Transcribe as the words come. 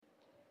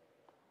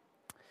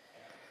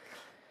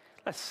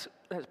Let's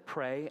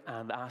pray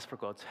and ask for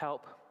God's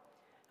help,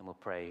 and we'll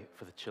pray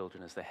for the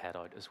children as they head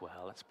out as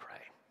well. Let's pray.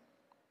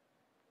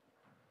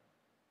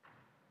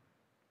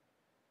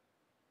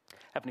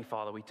 Heavenly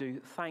Father, we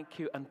do thank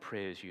you and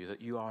praise you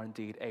that you are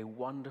indeed a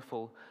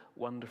wonderful,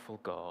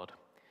 wonderful God.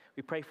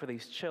 We pray for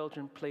these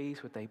children,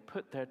 please, would they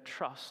put their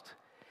trust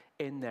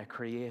in their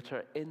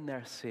Creator, in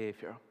their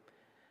Savior.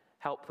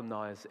 Help them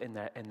now as in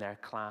their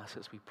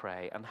classes, we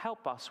pray. And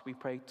help us, we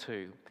pray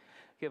too.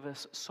 Give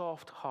us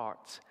soft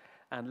hearts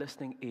and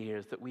listening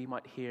ears that we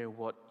might hear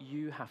what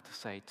you have to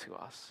say to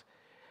us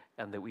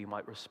and that we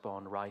might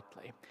respond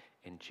rightly.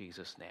 In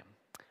Jesus' name,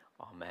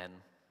 amen.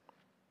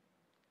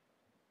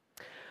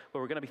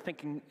 Well, we're going to be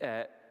thinking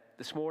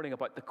this morning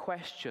about the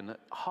question,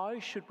 how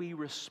should we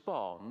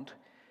respond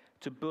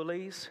to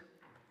bullies,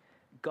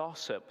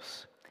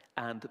 gossips,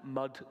 and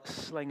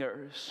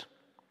mudslingers?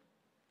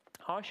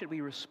 How should we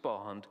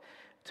respond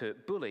to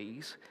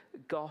bullies,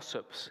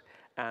 gossips,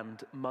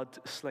 and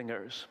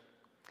mudslingers?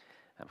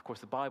 And of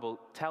course, the Bible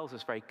tells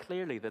us very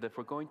clearly that if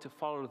we're going to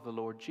follow the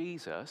Lord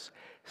Jesus,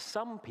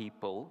 some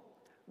people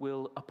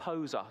will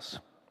oppose us.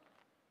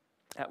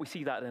 We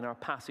see that in our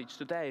passage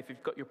today. If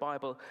you've got your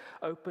Bible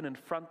open in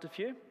front of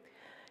you,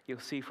 you'll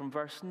see from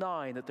verse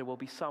 9 that there will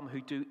be some who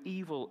do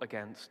evil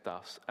against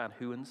us and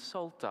who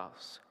insult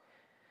us.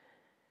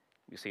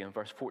 You see in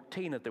verse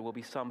 14 that there will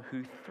be some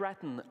who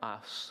threaten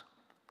us.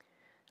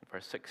 In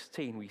verse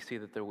 16, we see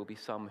that there will be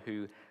some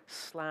who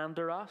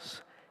slander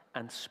us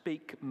and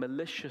speak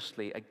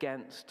maliciously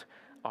against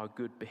our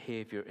good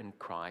behavior in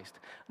Christ.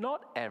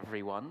 Not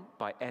everyone,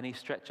 by any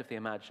stretch of the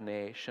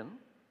imagination,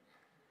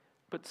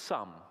 but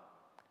some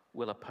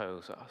will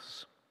oppose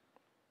us.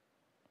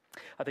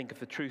 I think of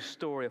the true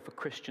story of a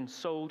Christian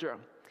soldier.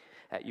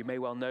 You may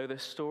well know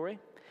this story.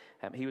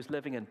 He was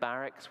living in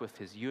barracks with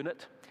his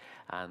unit,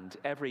 and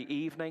every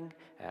evening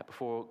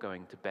before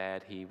going to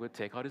bed, he would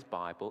take out his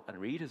Bible and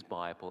read his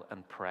Bible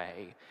and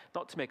pray.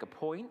 Not to make a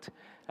point,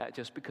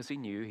 just because he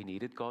knew he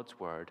needed God's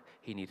word,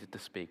 he needed to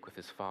speak with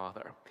his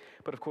Father.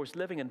 But of course,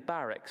 living in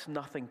barracks,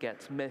 nothing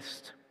gets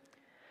missed.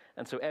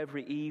 And so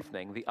every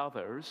evening, the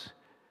others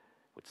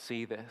would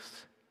see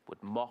this,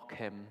 would mock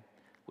him,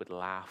 would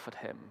laugh at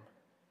him.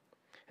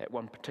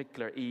 One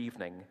particular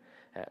evening,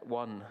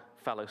 one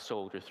fellow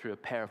soldier threw a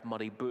pair of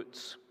muddy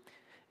boots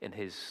in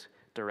his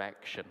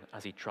direction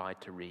as he tried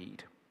to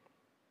read.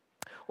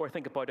 Or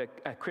think about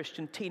a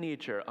Christian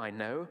teenager I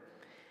know.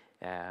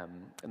 A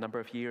number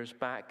of years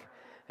back,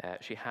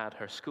 she had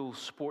her school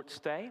sports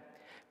day,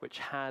 which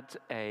had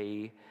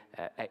a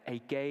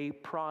gay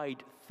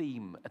pride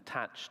theme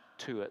attached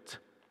to it.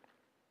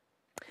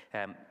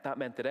 That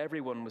meant that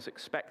everyone was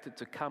expected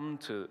to come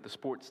to the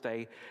sports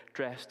day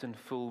dressed in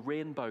full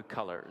rainbow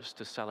colors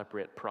to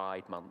celebrate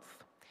Pride Month.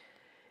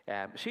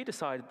 She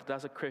decided that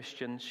as a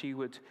Christian, she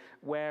would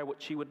wear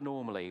what she would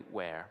normally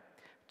wear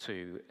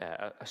to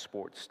a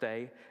sports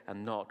day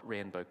and not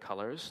rainbow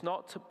colors,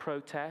 not to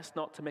protest,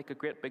 not to make a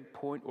great big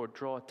point or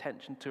draw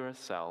attention to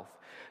herself,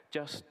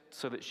 just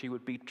so that she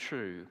would be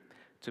true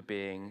to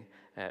being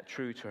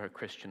true to her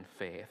Christian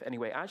faith.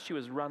 Anyway, as she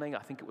was running, I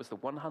think it was the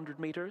 100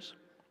 meters,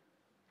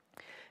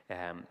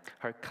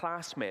 her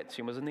classmates,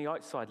 she was in the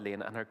outside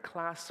lane, and her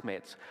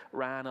classmates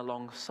ran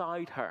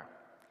alongside her,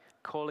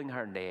 calling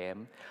her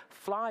name,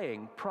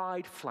 flying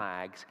pride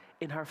flags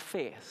in her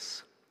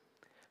face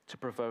to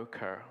provoke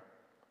her.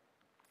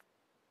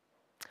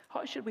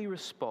 How should we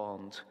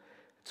respond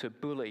to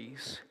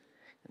bullies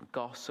and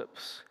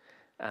gossips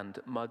and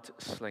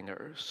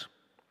mudslingers?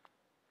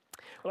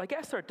 Well, I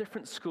guess there are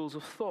different schools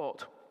of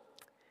thought.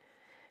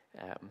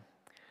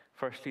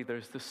 Firstly,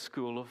 there's the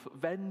school of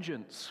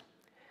vengeance,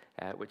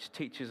 which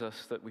teaches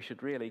us that we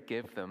should really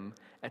give them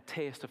a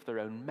taste of their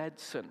own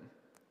medicine.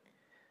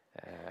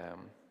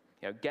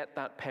 Get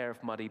that pair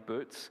of muddy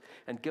boots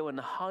and go and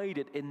hide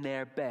it in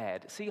their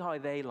bed. See how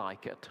they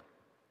like it.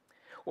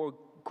 Or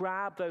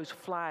grab those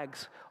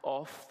flags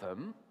off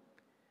them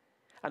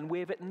and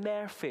wave it in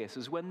their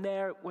faces when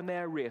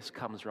their race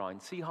comes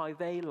round. See how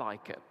they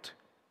like it.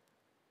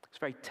 It's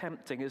very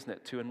tempting, isn't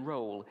it, to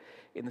enroll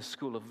in the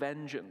school of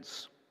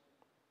vengeance.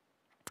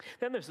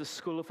 Then there's the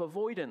school of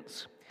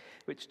avoidance,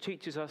 which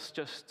teaches us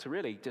just to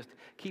really just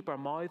keep our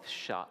mouths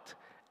shut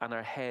and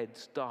our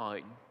heads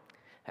down,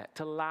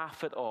 to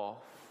laugh it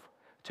off,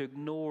 to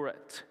ignore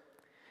it.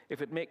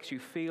 If it makes you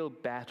feel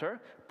better,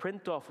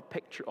 print off a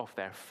picture of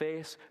their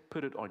face,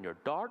 put it on your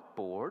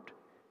dartboard,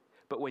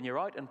 but when you're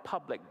out in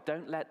public,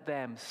 don't let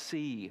them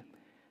see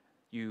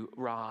you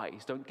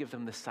rise. Don't give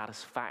them the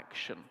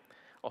satisfaction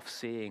of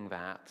seeing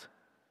that.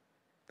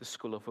 The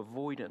school of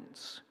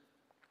avoidance.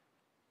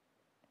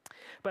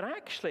 But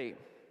actually,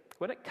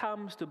 when it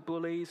comes to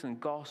bullies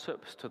and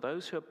gossips, to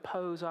those who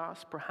oppose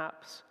us,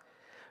 perhaps,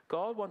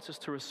 God wants us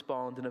to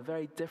respond in a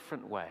very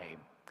different way.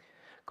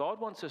 God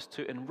wants us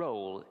to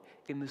enroll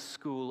in the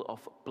school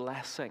of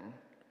blessing.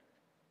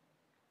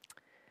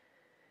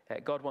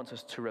 God wants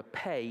us to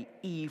repay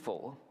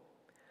evil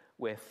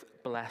with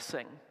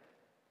blessing.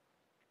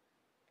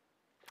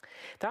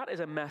 That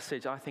is a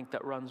message, I think,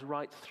 that runs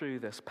right through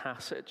this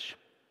passage.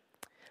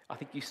 I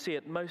think you see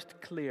it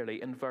most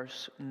clearly in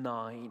verse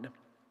 9.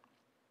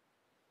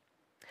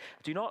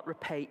 Do not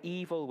repay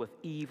evil with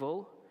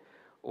evil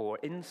or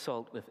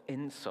insult with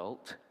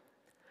insult.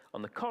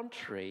 On the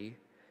contrary,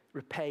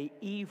 repay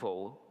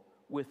evil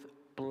with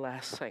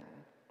blessing.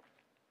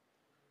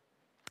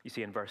 You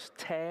see in verse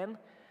 10,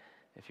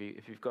 if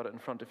you've got it in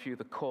front of you,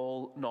 the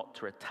call not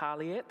to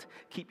retaliate.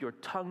 Keep your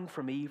tongue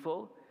from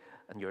evil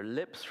and your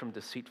lips from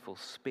deceitful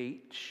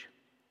speech.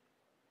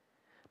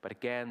 But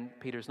again,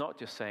 Peter's not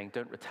just saying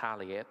don't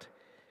retaliate,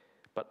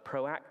 but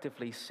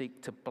proactively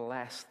seek to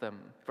bless them.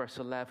 Verse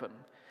 11,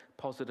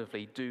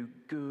 positively do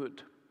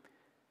good,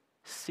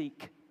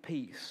 seek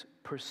peace,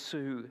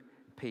 pursue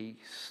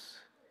peace.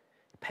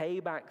 Pay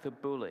back the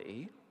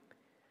bully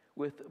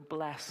with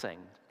blessing.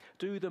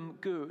 Do them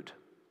good.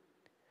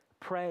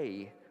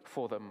 Pray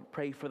for them.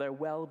 Pray for their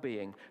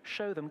well-being.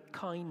 Show them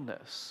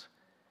kindness.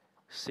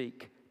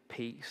 Seek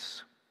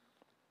peace.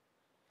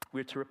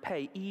 We're to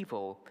repay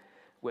evil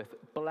with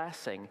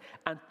blessing,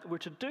 and we're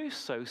to do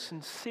so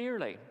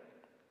sincerely.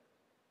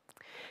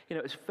 You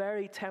know, it's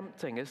very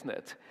tempting, isn't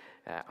it?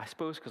 I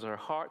suppose because our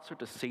hearts are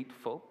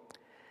deceitful.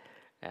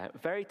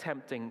 Very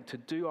tempting to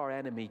do our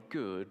enemy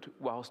good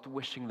whilst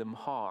wishing them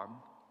harm,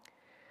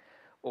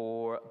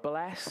 or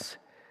bless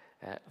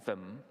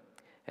them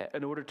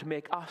in order to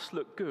make us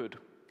look good,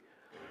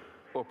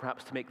 or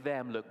perhaps to make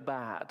them look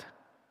bad,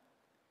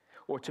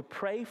 or to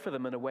pray for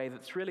them in a way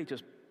that's really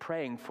just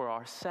praying for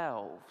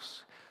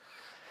ourselves.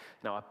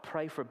 Now, I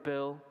pray for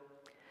Bill,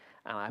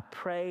 and I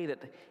pray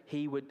that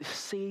he would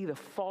see the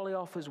folly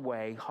of his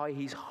way, how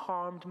he's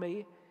harmed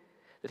me,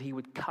 that he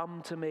would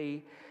come to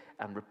me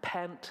and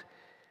repent.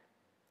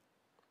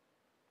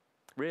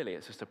 Really,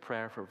 it's just a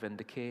prayer for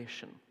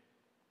vindication.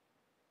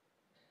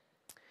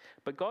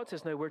 But God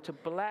says, no, we're to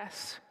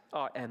bless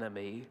our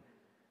enemy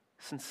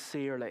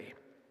sincerely.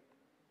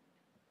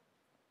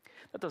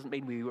 That doesn't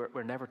mean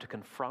we're never to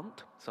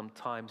confront.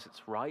 Sometimes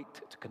it's right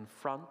to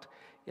confront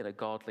in a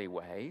godly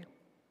way.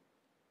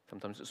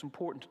 Sometimes it's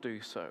important to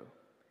do so.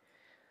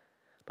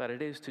 But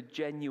it is to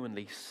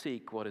genuinely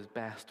seek what is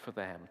best for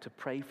them, to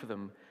pray for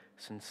them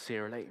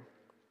sincerely.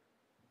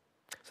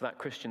 So that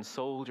Christian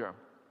soldier,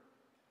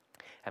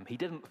 he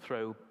didn't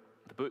throw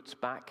the boots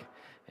back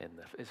in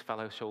his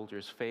fellow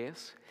soldier's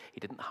face. He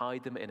didn't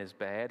hide them in his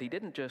bed. He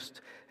didn't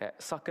just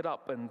suck it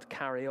up and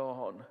carry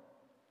on.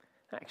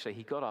 Actually,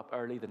 he got up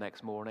early the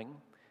next morning,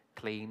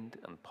 cleaned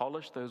and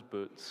polished those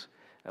boots,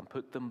 and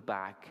put them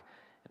back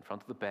in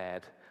front of the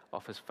bed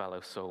of his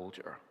fellow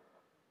soldier.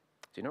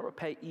 Do not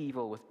repay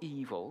evil with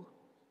evil.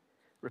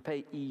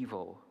 Repay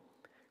evil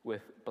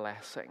with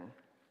blessing.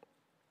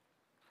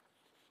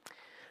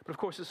 But of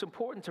course, it's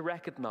important to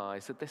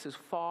recognize that this is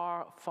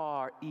far,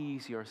 far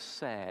easier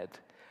said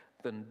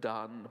than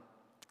done.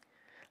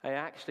 I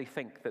actually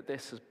think that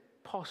this is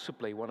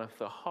possibly one of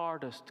the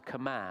hardest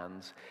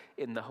commands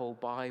in the whole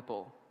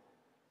Bible.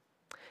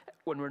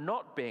 When we're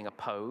not being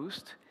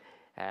opposed,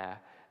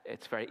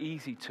 it's very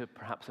easy to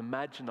perhaps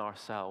imagine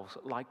ourselves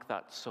like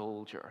that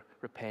soldier,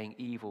 repaying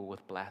evil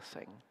with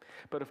blessing.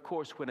 But of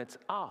course, when it's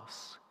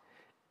us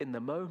in the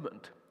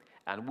moment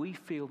and we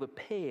feel the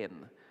pain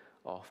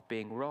of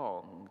being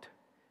wronged,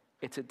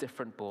 it's a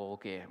different ball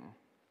game.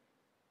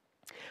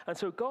 And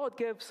so God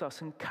gives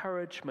us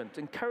encouragement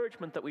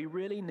that we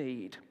really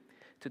need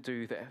to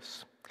do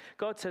this.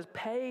 God says,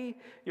 pay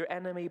your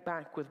enemy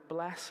back with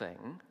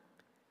blessing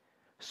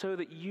so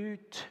that you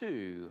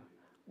too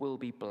will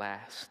be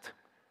blessed.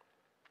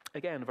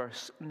 Again,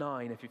 verse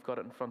 9, if you've got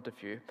it in front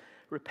of you.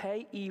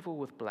 Repay evil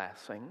with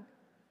blessing,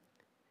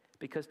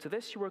 because to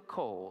this you were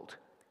called,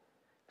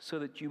 so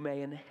that you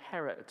may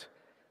inherit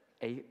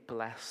a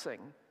blessing.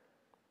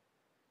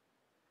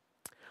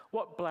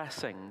 What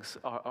blessings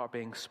are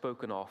being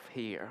spoken of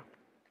here?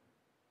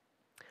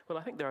 Well,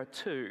 I think there are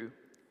two.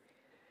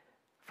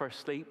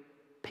 Firstly,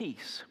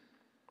 peace.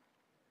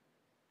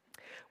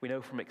 We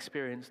know from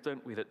experience,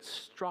 don't we, that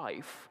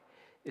strife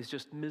is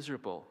just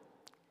miserable.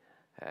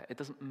 It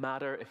doesn't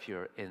matter if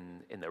you're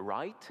in the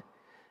right.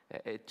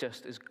 It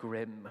just is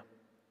grim.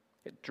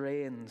 It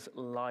drains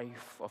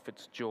life of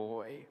its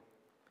joy.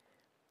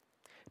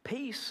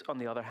 Peace, on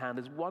the other hand,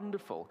 is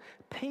wonderful.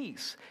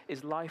 Peace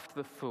is life to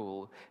the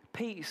full.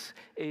 Peace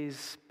it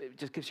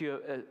just gives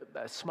you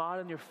a smile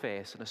on your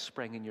face and a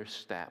spring in your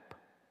step.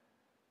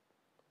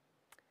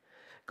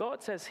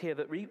 God says here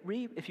that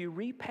if you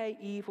repay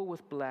evil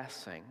with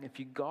blessing, if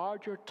you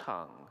guard your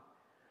tongue,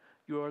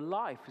 your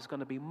life is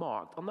going to be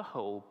marked, on the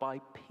whole, by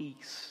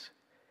peace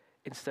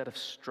instead of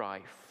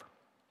strife.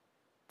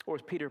 Or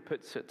as Peter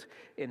puts it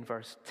in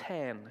verse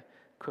 10,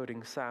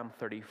 quoting Psalm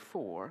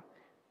 34,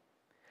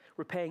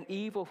 repaying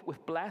evil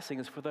with blessing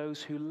is for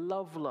those who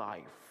love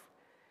life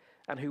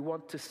and who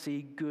want to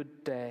see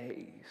good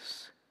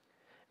days.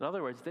 In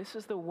other words, this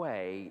is the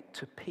way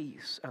to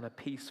peace and a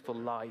peaceful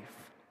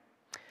life.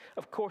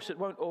 Of course, it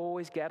won't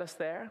always get us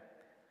there.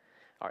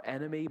 Our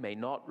enemy may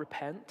not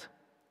repent,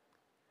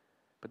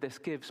 but this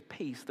gives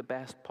peace the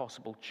best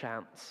possible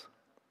chance.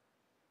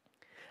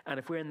 And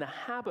if we're in the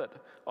habit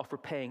of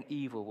repaying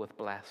evil with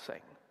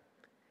blessing,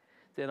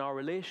 then our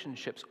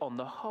relationships on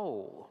the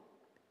whole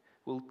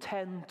will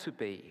tend to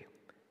be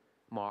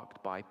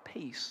marked by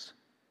peace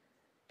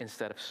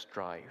instead of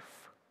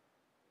strife.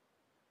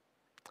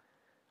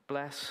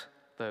 Bless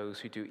those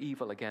who do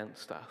evil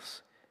against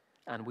us,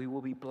 and we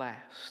will be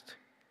blessed.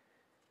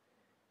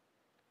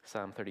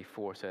 Psalm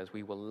 34 says,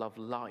 we will love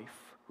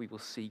life, we will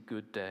see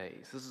good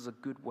days. This is a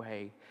good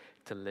way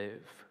to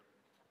live.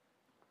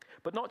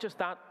 But not just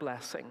that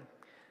blessing.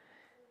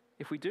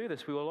 If we do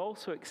this, we will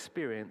also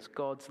experience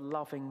God's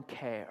loving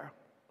care.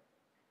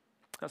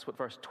 That's what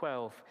verse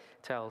 12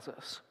 tells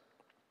us.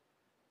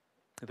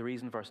 The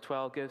reason verse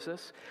 12 gives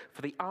us,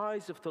 for the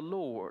eyes of the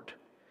Lord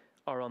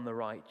are on the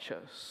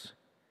righteous,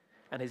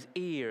 and his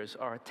ears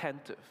are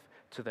attentive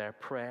to their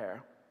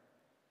prayer.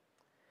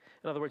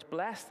 In other words,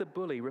 bless the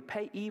bully,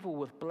 repay evil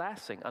with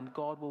blessing, and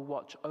God will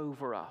watch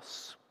over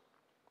us.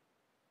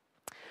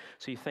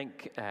 So you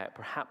think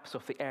perhaps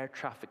of the air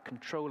traffic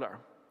controller,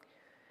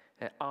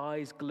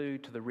 eyes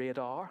glued to the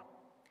radar,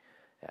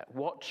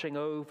 watching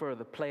over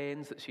the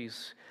planes that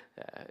she's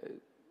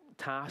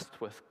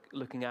tasked with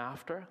looking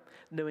after,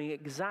 knowing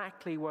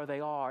exactly where they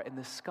are in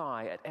the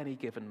sky at any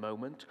given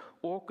moment,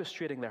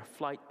 orchestrating their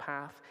flight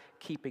path,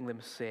 keeping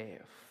them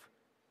safe.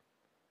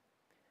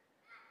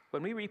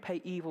 When we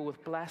repay evil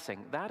with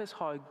blessing, that is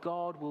how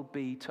God will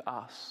be to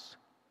us.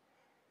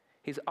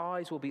 His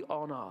eyes will be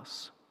on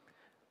us,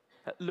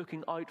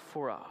 looking out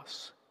for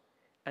us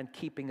and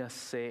keeping us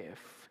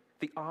safe.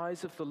 The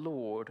eyes of the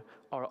Lord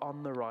are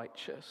on the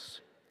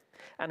righteous,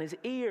 and his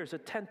ears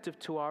attentive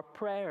to our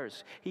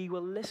prayers. He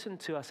will listen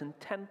to us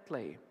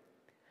intently,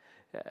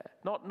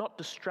 not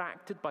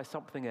distracted by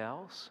something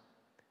else,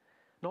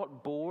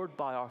 not bored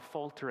by our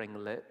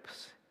faltering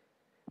lips,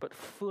 but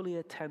fully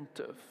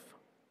attentive.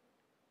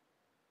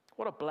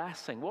 What a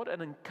blessing, what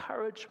an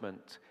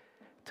encouragement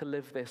to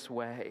live this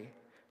way,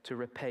 to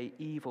repay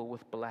evil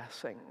with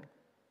blessing.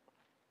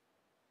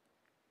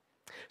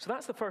 So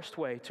that's the first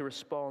way to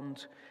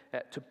respond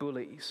to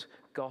bullies,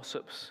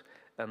 gossips,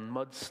 and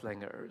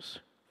mudslingers.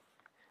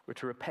 We're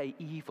to repay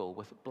evil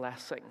with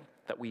blessing,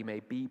 that we may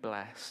be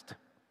blessed.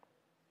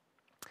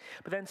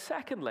 But then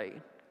secondly,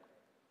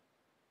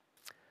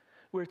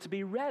 we're to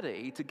be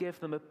ready to give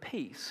them a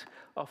piece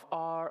of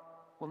our,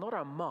 well, not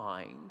our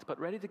mind, but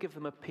ready to give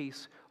them a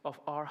piece of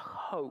our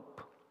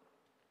hope.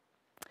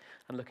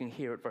 And looking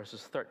here at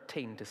verses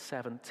 13 to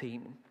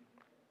 17.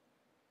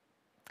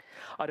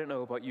 I don't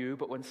know about you,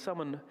 but when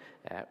someone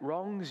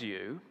wrongs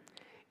you,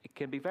 it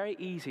can be very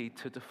easy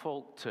to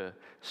default to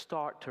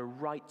start to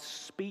write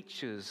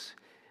speeches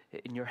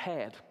in your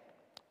head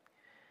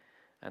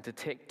and to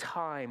take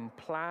time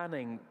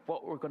planning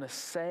what we're going to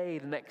say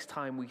the next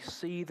time we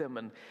see them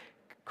and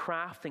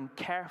crafting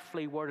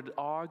carefully worded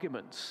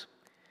arguments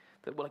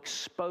that will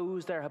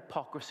expose their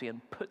hypocrisy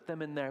and put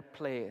them in their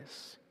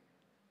place.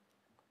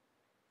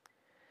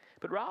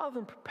 But rather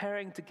than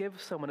preparing to give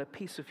someone a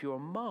piece of your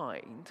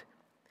mind,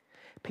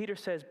 Peter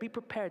says, be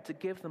prepared to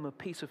give them a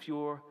piece of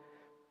your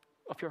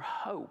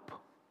hope.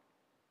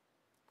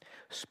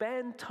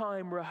 Spend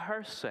time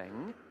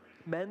rehearsing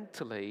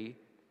mentally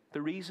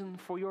the reason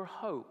for your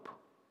hope.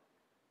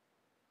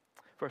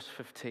 Verse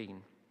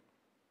 15.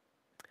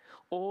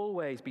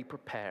 Always be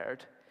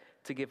prepared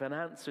to give an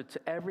answer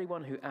to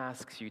everyone who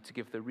asks you to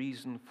give the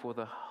reason for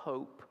the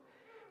hope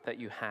that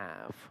you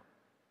have.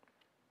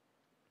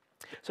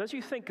 So as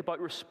you think about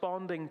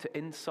responding to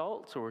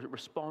insults or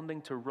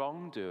responding to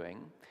wrongdoing,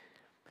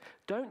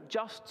 don't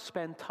just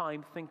spend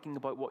time thinking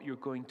about what you're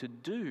going to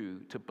do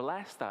to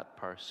bless that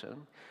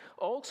person.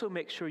 Also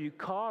make sure you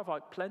carve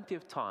out plenty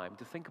of time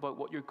to think about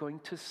what you're going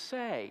to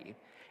say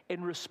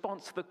in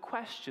response to the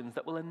questions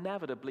that will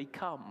inevitably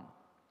come.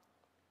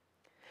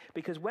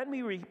 Because when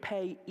we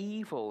repay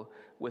evil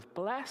with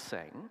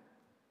blessing,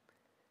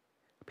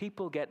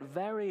 people get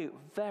very,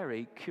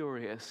 very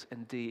curious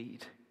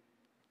indeed.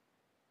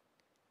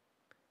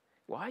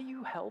 Why are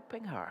you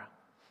helping her?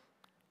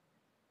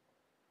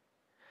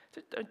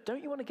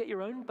 Don't you want to get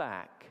your own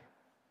back?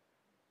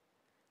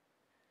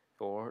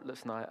 Or,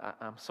 listen,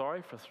 I'm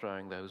sorry for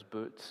throwing those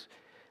boots.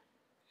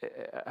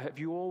 Have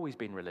you always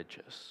been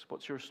religious?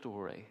 What's your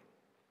story?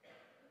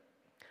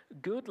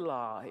 Good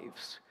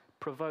lives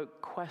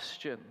provoke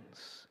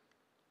questions.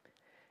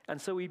 And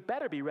so we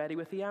better be ready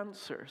with the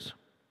answers.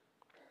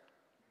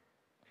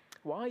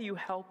 Why are you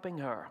helping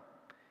her?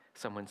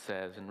 Someone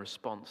says in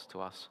response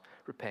to us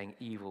repaying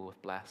evil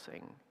with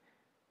blessing.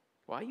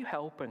 Why are you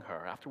helping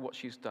her after what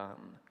she's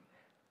done?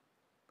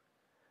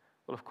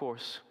 Well, of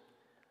course,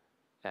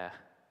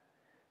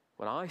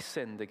 when I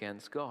sinned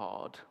against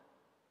God,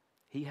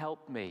 he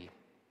helped me.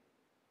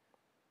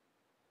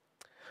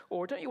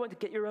 Or don't you want to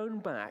get your own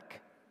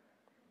back?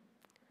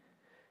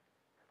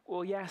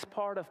 Well, yes,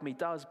 part of me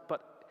does,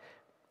 but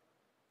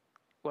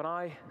when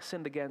I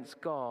sinned against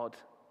God,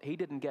 he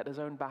didn't get his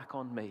own back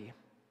on me,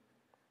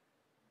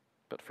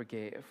 but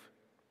forgave.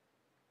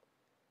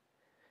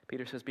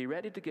 Peter says, be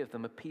ready to give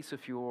them a piece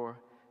of your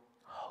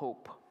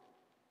hope.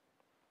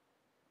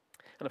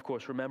 And of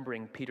course,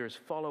 remembering Peter's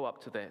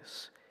follow-up to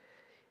this,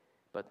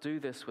 but do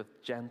this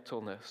with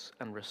gentleness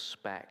and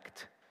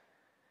respect.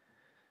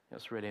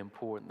 It's really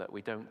important that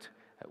we don't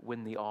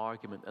win the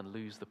argument and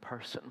lose the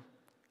person.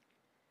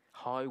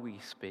 How we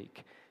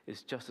speak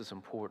is just as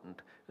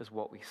important as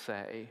what we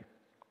say.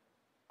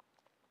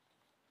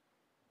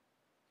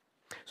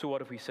 So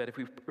what have we said? If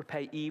we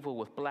repay evil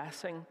with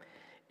blessing,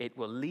 it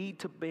will lead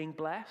to being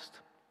blessed.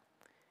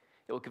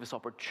 It will give us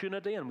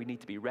opportunity, and we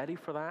need to be ready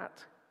for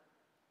that.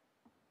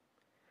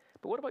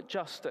 But what about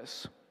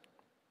justice?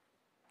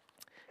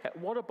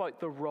 What about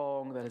the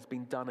wrong that has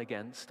been done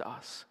against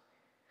us?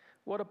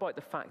 What about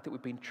the fact that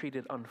we've been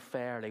treated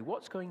unfairly?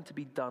 What's going to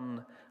be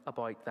done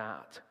about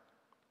that?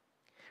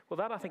 Well,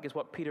 that I think is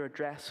what Peter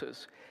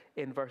addresses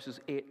in verses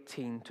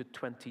 18 to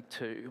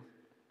 22.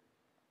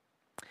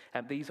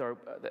 And these are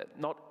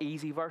not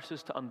easy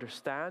verses to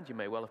understand. You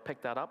may well have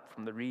picked that up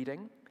from the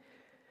reading.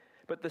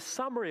 But the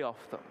summary of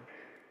them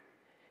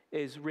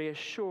is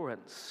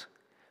reassurance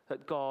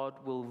that God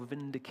will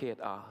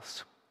vindicate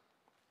us.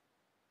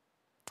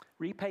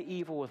 Repay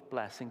evil with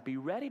blessing. Be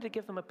ready to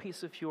give them a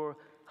piece of your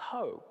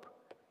hope,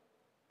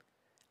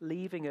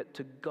 leaving it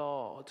to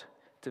God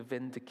to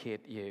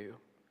vindicate you.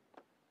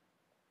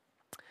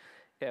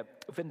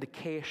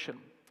 Vindication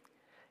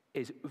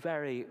is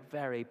very,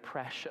 very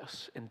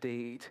precious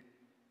indeed.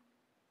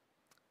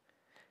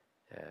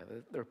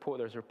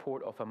 There's a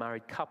report of a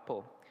married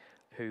couple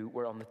who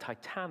were on the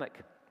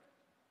Titanic.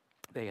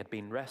 They had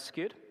been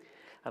rescued,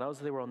 and as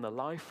they were on the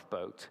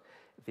lifeboat,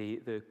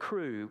 the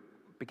crew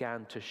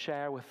began to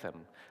share with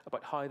them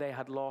about how they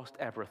had lost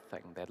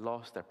everything. They had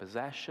lost their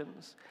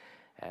possessions,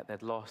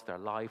 they'd lost their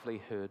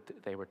livelihood,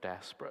 they were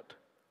desperate.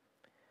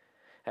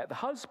 The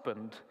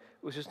husband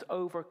was just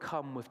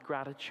overcome with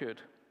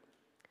gratitude.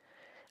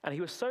 And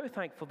he was so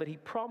thankful that he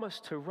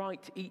promised to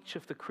write each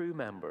of the crew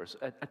members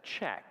a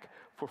check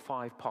for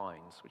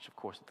 £5, which of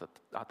course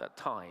at that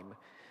time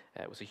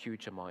was a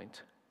huge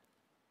amount.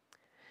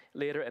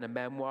 Later in a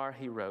memoir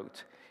he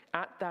wrote,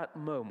 "At that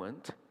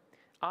moment,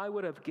 I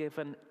would have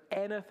given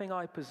anything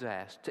I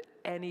possessed to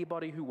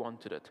anybody who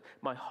wanted it.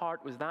 My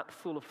heart was that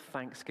full of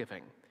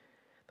thanksgiving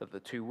that the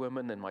 2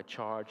 women in my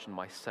charge and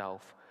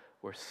myself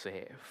were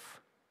safe."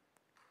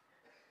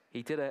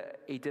 He did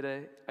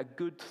a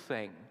good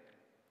thing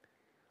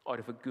out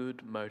of a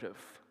good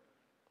motive.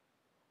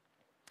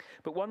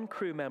 But one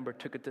crew member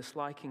took a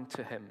disliking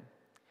to him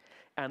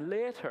and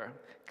later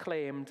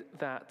claimed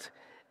that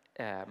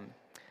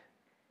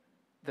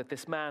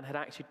this man had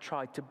actually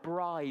tried to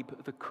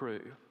bribe the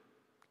crew,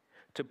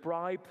 to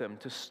bribe them,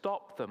 to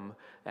stop them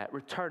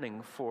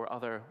returning for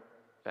other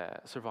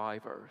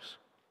survivors.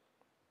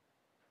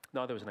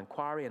 Now, there was an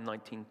inquiry in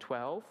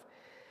 1912.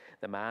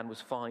 The man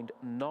was found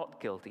not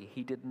guilty.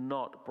 He did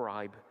not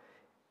bribe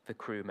the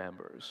crew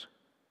members.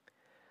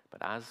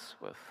 But as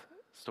with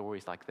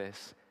stories like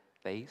this,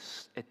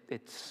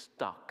 it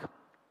stuck.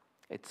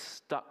 It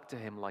stuck to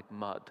him like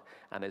mud.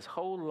 And his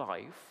whole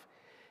life,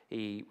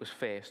 he was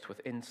faced with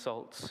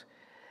insults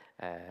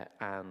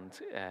and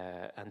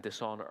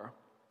dishonor.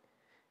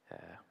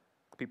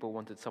 People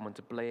wanted someone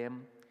to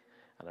blame,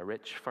 and a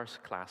rich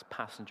first-class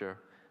passenger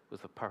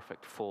was the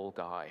perfect fall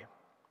guy.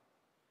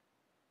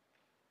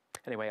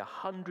 Anyway,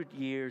 100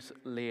 years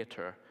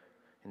later,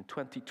 in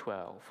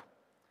 2012,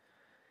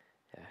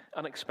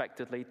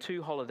 unexpectedly,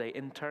 2 holiday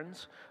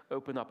interns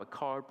opened up a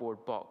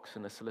cardboard box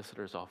in a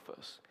solicitor's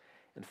office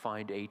and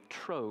find a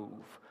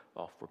trove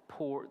of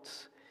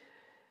reports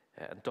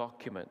and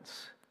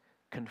documents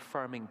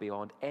confirming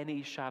beyond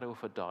any shadow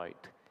of a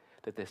doubt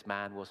that this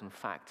man was in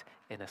fact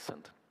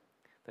innocent,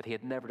 that he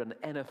had never done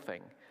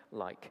anything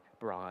like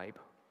bribe.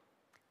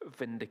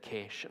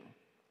 Vindication.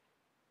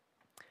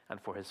 And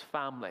for his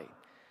family,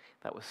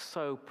 that was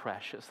so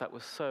precious, that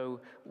was so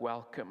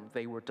welcome.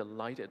 They were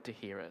delighted to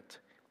hear it.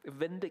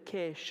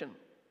 Vindication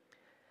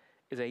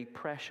is a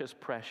precious,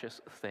 precious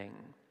thing.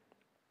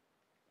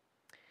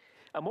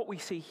 And what we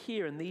see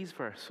here in these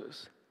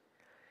verses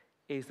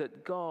is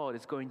that God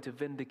is going to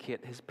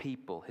vindicate his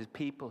people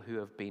who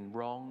have been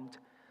wronged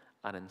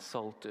and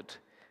insulted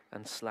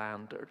and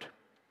slandered.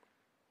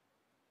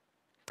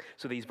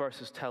 So these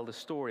verses tell the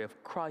story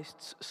of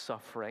Christ's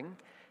suffering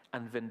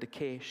and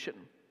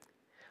vindication,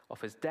 of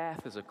his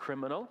death as a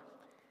criminal,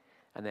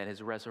 and then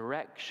his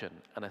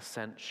resurrection and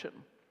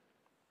ascension.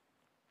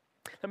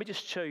 Let me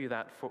just show you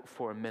that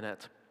for a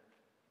minute.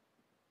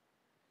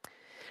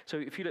 So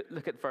if you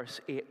look at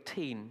verse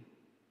 18,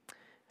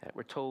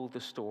 we're told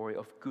the story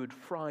of Good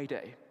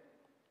Friday,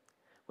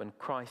 when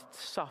Christ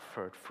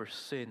suffered for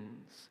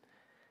sins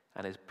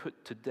and is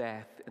put to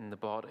death in the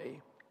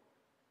body.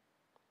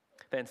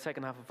 Then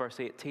second half of verse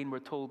 18, we're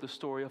told the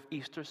story of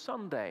Easter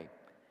Sunday,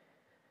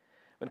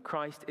 when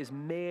Christ is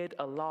made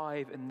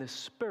alive in the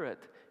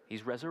Spirit,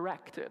 he's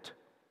resurrected.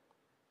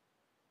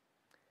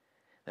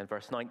 Then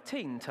verse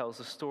 19 tells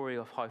the story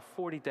of how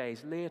 40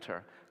 days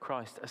later,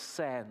 Christ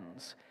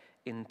ascends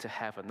into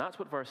heaven. That's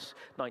what verse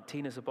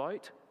 19 is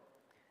about.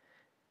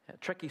 A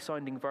tricky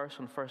sounding verse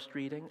on first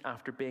reading.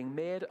 After being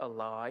made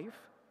alive,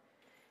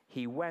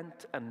 he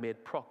went and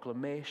made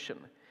proclamation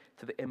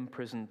to the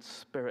imprisoned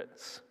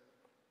spirits.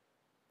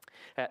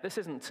 This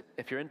isn't,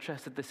 if you're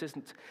interested, this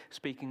isn't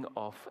speaking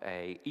of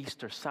a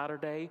Easter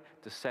Saturday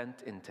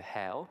descent into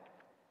hell.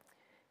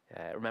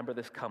 Remember,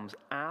 this comes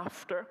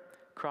after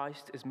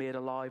Christ is made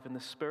alive in the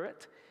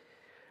Spirit.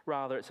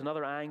 Rather, it's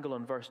another angle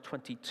on verse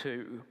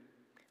 22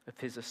 of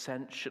his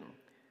ascension,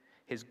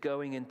 his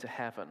going into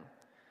heaven,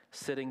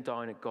 sitting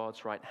down at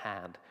God's right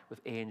hand with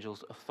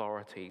angels,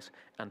 authorities,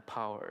 and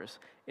powers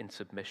in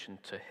submission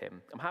to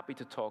him. I'm happy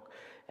to talk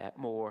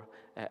more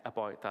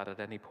about that at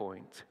any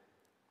point.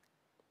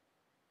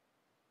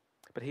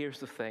 But here's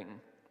the thing.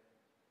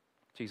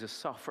 Jesus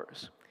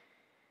suffers.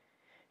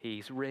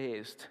 He's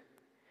raised,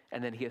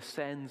 and then he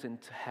ascends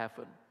into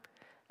heaven.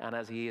 And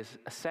as he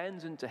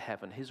ascends into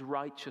heaven, his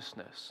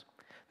righteousness,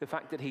 the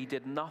fact that he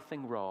did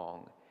nothing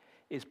wrong,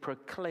 is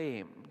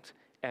proclaimed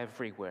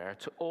everywhere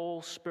to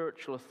all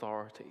spiritual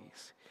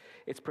authorities.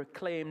 It's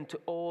proclaimed to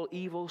all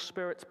evil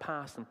spirits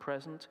past and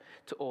present,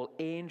 to all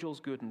angels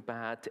good and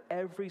bad, to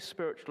every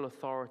spiritual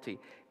authority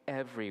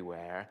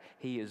everywhere.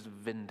 He is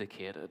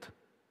vindicated.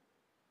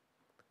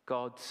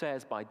 God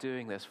says by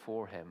doing this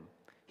for him,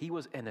 he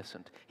was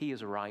innocent, he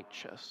is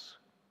righteous.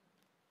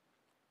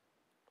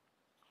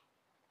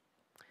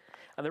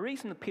 And the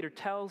reason that Peter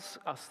tells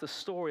us the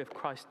story of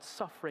Christ's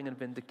suffering and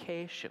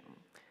vindication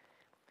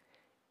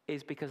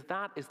is because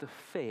that is the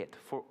fate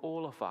for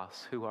all of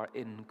us who are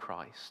in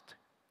Christ.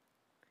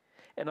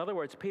 In other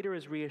words, Peter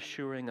is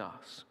reassuring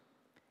us.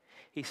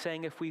 He's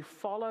saying if we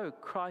follow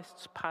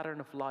Christ's pattern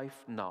of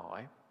life now,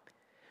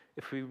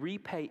 if we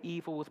repay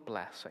evil with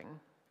blessing,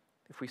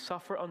 if we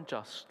suffer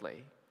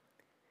unjustly,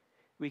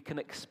 we can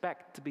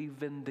expect to be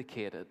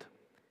vindicated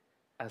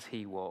as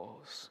he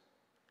was.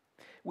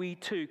 We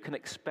too can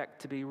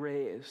expect to be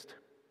raised.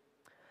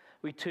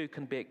 We too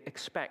can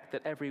expect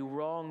that every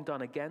wrong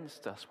done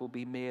against us will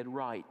be made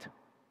right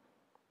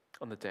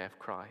on the day of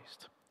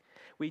Christ.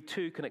 We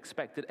too can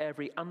expect that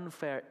every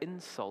unfair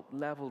insult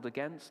leveled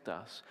against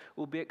us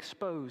will be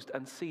exposed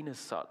and seen as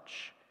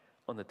such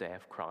on the day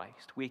of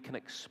Christ. We can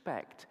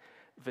expect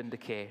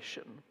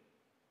vindication.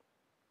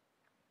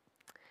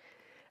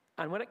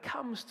 And when it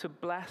comes to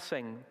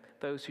blessing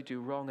those who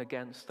do wrong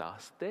against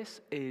us,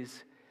 this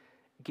is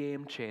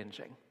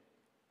game-changing.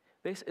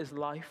 This is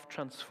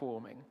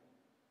life-transforming.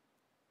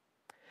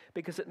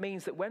 Because it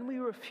means that when we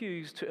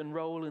refuse to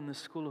enroll in the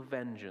school of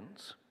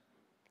vengeance,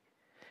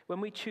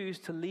 when we choose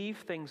to leave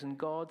things in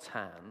God's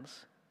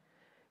hands,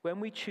 when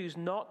we choose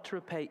not to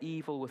repay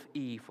evil with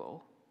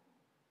evil,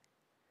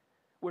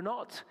 we're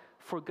not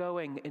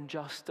foregoing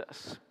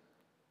injustice.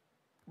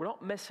 We're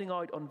not missing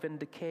out on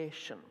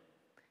vindication.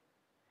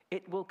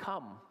 It will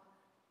come.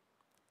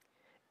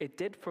 It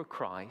did for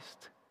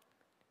Christ,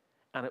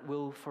 and it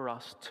will for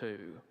us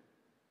too,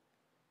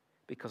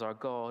 because our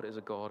God is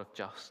a God of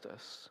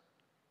justice.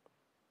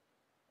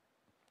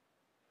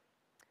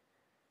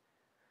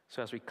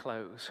 So as we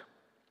close,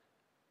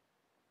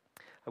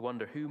 I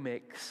wonder who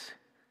makes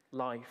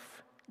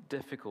life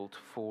difficult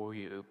for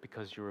you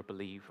because you're a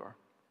believer?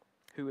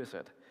 Who is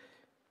it?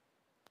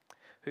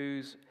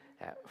 Whose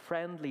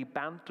friendly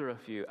banter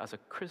of you as a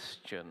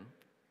Christian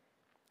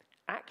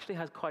actually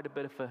has quite a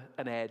bit of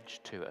an edge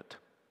to it?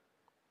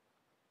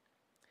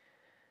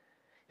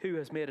 Who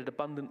has made it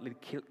abundantly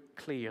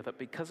clear that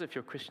because of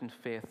your Christian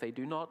faith, they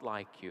do not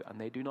like you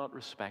and they do not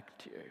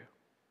respect you?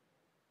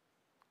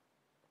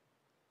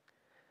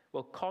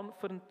 Well,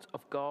 confident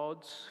of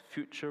God's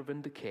future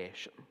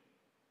vindication,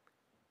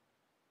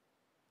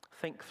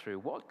 think through,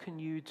 what can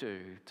you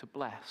do to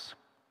bless?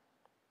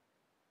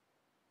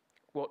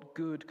 What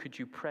good could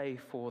you pray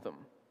for them?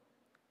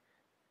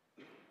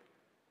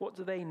 What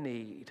do they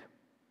need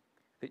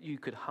that you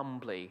could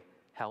humbly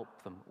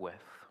help them with?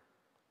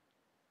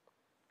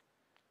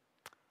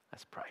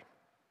 Let's pray.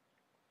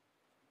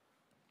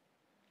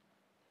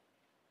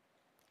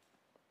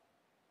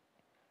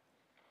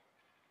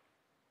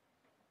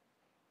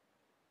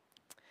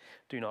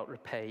 Do not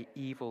repay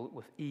evil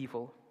with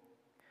evil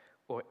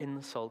or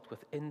insult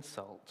with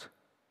insult.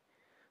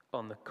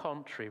 On the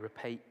contrary,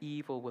 repay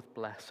evil with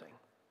blessing,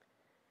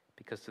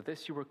 because to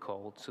this you were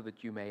called, so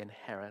that you may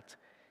inherit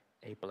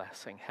a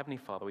blessing. Heavenly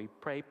Father, we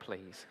pray,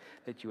 please,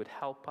 that you would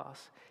help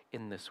us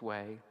in this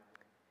way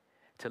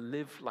to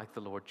live like the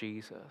Lord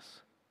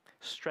Jesus.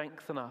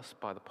 Strengthen us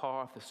by the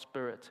power of the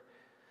Spirit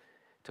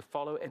to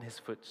follow in his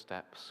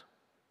footsteps.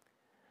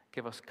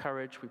 Give us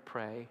courage, we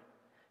pray.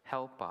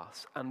 Help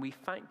us. And we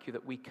thank you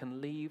that we can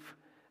leave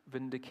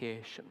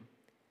vindication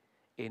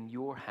in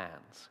your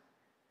hands.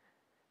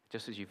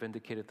 Just as you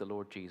vindicated the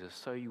Lord Jesus,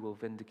 so you will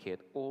vindicate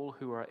all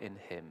who are in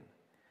him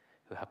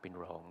who have been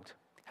wronged.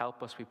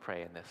 Help us, we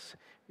pray in this.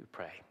 We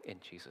pray in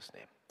Jesus'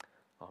 name.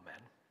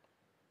 Amen.